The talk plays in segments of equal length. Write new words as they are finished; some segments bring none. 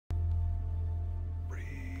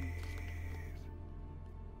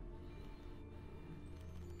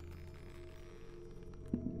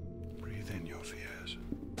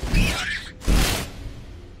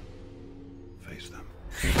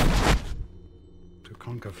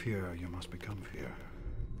conquer fear, you must become fear.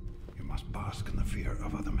 You must bask in the fear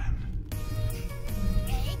of other men.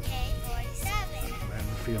 AK-47. Men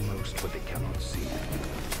fear most what they cannot see.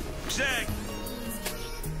 Jack.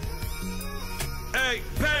 Hey,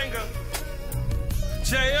 banger.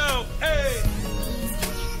 J.O. Hey.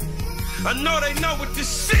 I know they know what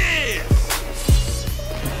this is.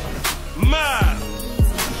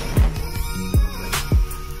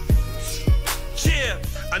 Yeah,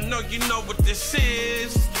 I know you know what this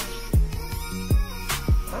is.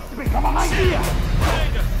 Let's become an idea.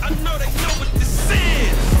 I know they know what this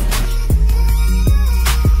is.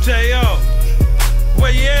 J.O.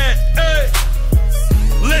 Where you at? Hey.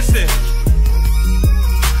 Listen.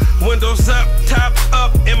 Windows up, top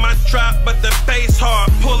up in my drop, but the bass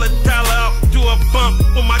hard. Pull a dollar out, do a bump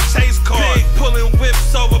with my chase car. Big pulling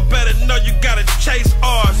whips over, better know you gotta chase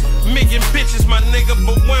ours. Million bitches, my nigga,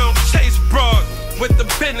 but we don't chase broad. With the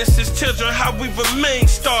business is children, how we remain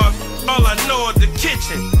stars. All I know is the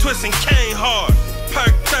kitchen, twisting cane hard.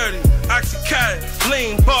 Perk 30, Oxycontin,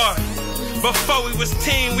 lean bar. Before we was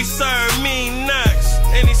teen, we served mean knocks.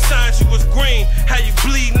 Any signs you was green, how you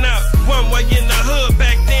bleeding out. One way in the hood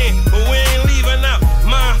back then, but we ain't leaving out.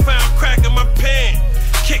 Mine found crack in my pen,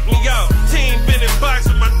 kicked me out. Team been in box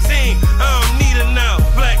with my team, I don't need it now.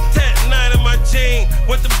 Black tat 9 in my jean,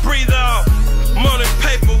 with the breather off. Morning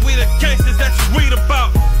paper, we the gangsters that you read about.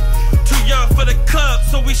 Too young for the club,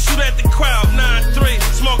 so we shoot at the crowd. 9-3,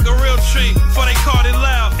 smoke a real tree, before they called it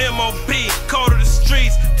loud. M.O.B., call to the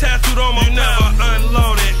streets, tattooed on my mouth. Never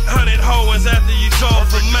unloaded, 100 hoes after you drove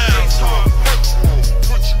for miles.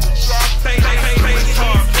 Bass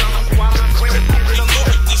hard. You know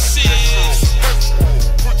what this is.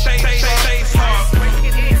 Bass hard.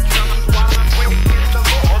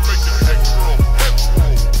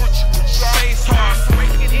 Bass hard.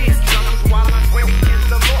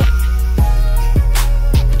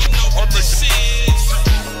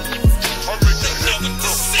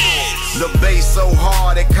 The bass so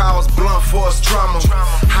hard it caused blunt force trauma.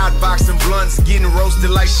 Hot boxing blunts getting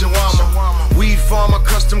roasted like shawarma. Weed farmer,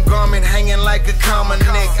 custom garment hanging like a common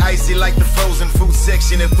neck. Icy like the frozen food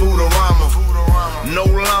section at Foodorama. No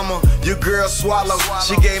llama, your girl swallow.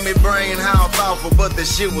 She gave me brain how thoughtful, but the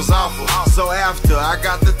shit was awful. So after I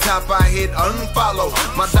got the top, I hit unfollow.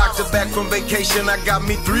 My doctor back from vacation, I got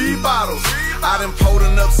me 3 bottles. I done pulled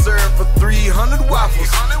enough syrup for 300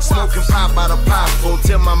 waffles. Smoking pop out of potful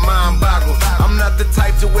till my mind boggles. I'm not the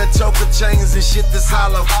type to wear choker chains and shit that's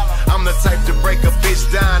hollow. I'm the type to break a bitch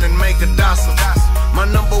down and make a docile. My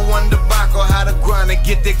 #1 debacle, how to grind and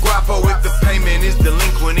get that guapo. If the payment is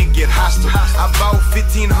delinquent, it get hostile. I bought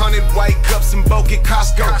 1,500 white cups in bulk at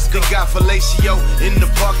Costco. They got fellatio in the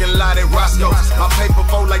parking lot at Roscoe's. My paper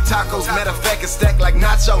fold like tacos, matter of fact, it's stacked like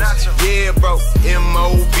nachos. Yeah, bro,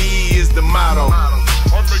 M.O.B. is the motto.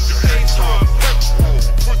 Bass hard.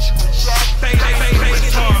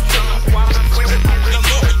 Bass hard. You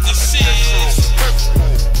know what this is.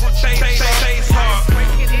 Bass hard. Bass hard.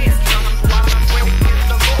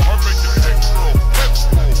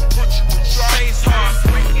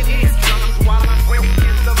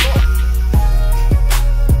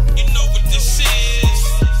 You know what this is.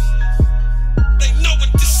 They know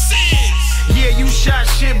what this is. Yeah, you shot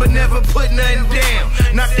shit but never put nothing down.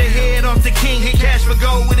 Knock the head off the king, hit cash for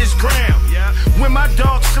gold with his crown. When my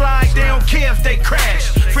dogs slide, they don't care if they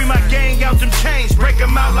crash. Free my gang out them chains, break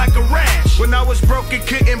them out like a rash. When I was broke, it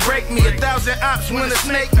couldn't break me. 1,000 ops wanna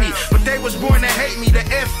snake me, but they was born to hate me. The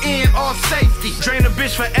FN off safety. Drain a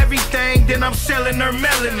bitch for everything, then I'm selling her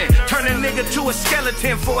melanin. Turn a nigga to a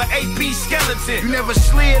skeleton for an AP skeleton. You never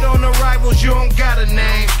slid on the rivals, you don't got a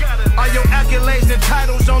name. All your accolades and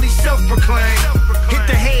titles only self-proclaimed. Hit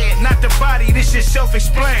the head, not the body, this is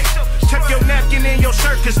self-explained. Tuck your napkin in your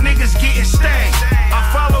shirt, cause niggas getting stained. I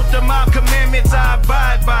followed the mob commandments, I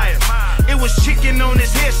abide by them. It was chicken on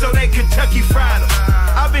his head, so they Kentucky fried him.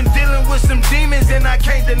 I've been dealing with some demons and I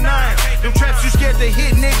can't deny them. Them traps you scared to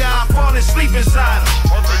hit, nigga, I fall asleep inside them.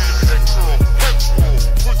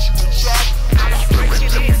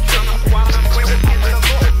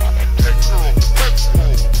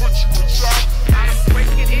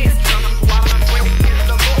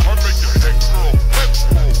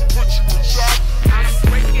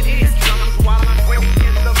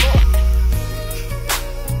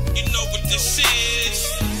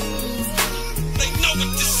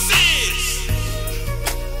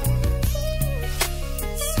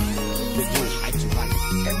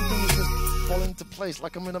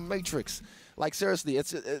 Like I'm in a matrix. Like seriously,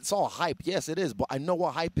 it's all hype. Yes, it is, but I know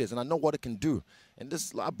what hype is and I know what it can do. And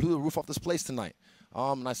this, I blew the roof off this place tonight.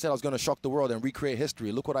 And I said I was gonna shock the world and recreate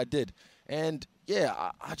history. Look what I did. And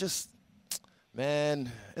yeah, I just Man,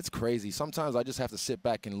 it's crazy. Sometimes I just have to sit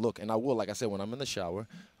back and look, and I will, like I said, when I'm in the shower,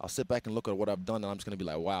 I'll sit back and look at what I've done, and I'm just going to be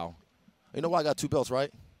like, wow. You know why I got 2 belts, right?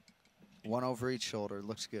 One over each shoulder.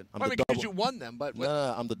 Looks good. I mean, because you won them, but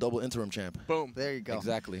Nah, I'm the double interim champ. Boom. There you go.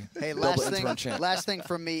 Exactly. Hey, last thing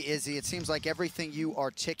from me, Izzy. It seems like everything you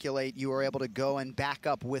articulate, you are able to go and back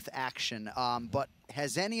up with action. But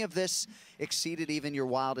has any of this exceeded even your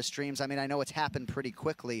wildest dreams? I mean, I know it's happened pretty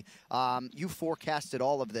quickly. You forecasted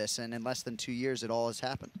all of this, and in less than 2 years, it all has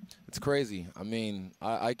happened. It's crazy. I mean,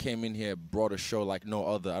 I came in here, brought a show like no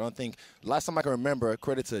other. I don't think, last time I can remember,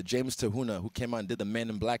 credit to James Tahuna, who came out and did the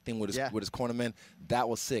Man in Black thing with his cornerman. That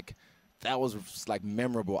was sick. That was like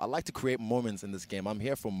memorable. I like to create moments in this game. I'm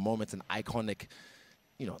here for moments and iconic,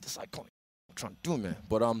 you know, this iconic, I'm trying to do, man.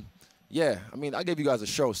 But, yeah, I mean, I gave you guys a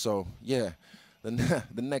show, so, yeah. The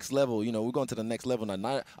next level, you know, we're going to the next level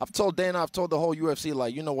now. I've told Dana, I've told the whole UFC,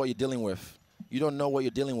 like, you know what you're dealing with. You don't know what you're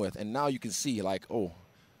dealing with. And now you can see, like, oh,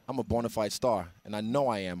 I'm a bona fide star. And I know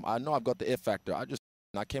I am. I know I've got the it factor.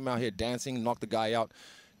 I came out here dancing, knocked the guy out,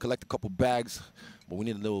 collect a couple bags. But we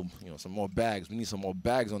need a little, you know, some more bags. We need some more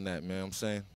bags on that, man. I'm saying.